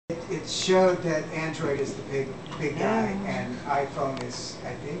It showed that Android is the big guy, and iPhone is,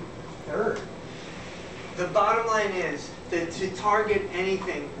 I think, third. The bottom line is that to target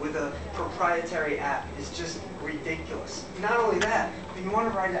anything with a proprietary app is just ridiculous. Not only that, if you want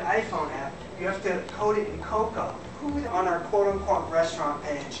to write an iPhone app, you have to code it in Cocoa. On our quote-unquote restaurant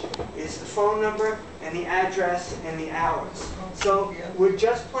page is the phone number and the address and the hours. So we're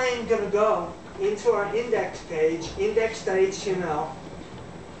just plain going to go into our index page, index.html,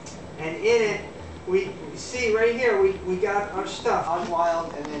 and in it, we see right here, we got our stuff on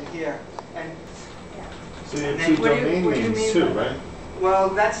Wild and then here. And so you have two domain names too, right? Well,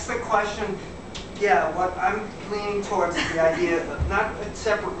 that's the question. Yeah, what I'm leaning towards is the idea of not a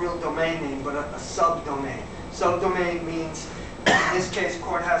separate real domain name, but a subdomain. Subdomain means, in this case,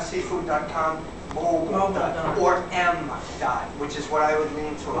 courthouseseafood.com, mobile, or m. which is what I would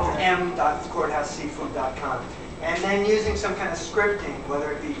lean towards, m.courthouseseafood.com. And then using some kind of scripting,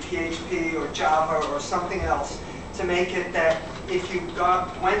 whether it be PHP or Java or something else, to make it that if you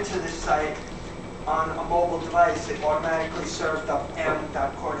went to this site on a mobile device, it automatically served up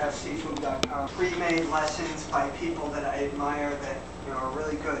m.courthouseseafood.com. Pre-made lessons by people that I admire that are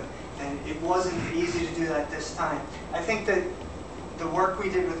really good. And it wasn't easy to do that this time. I think that the work we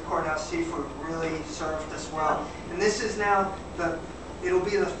did with Courthouse Seafood really served us well. And this is now it'll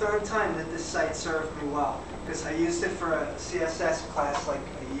be the third time that this site served me well. Because I used it for a CSS class like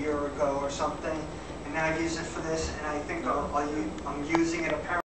a year ago or something, and now I've used it for this, and I think I'm using it apparently.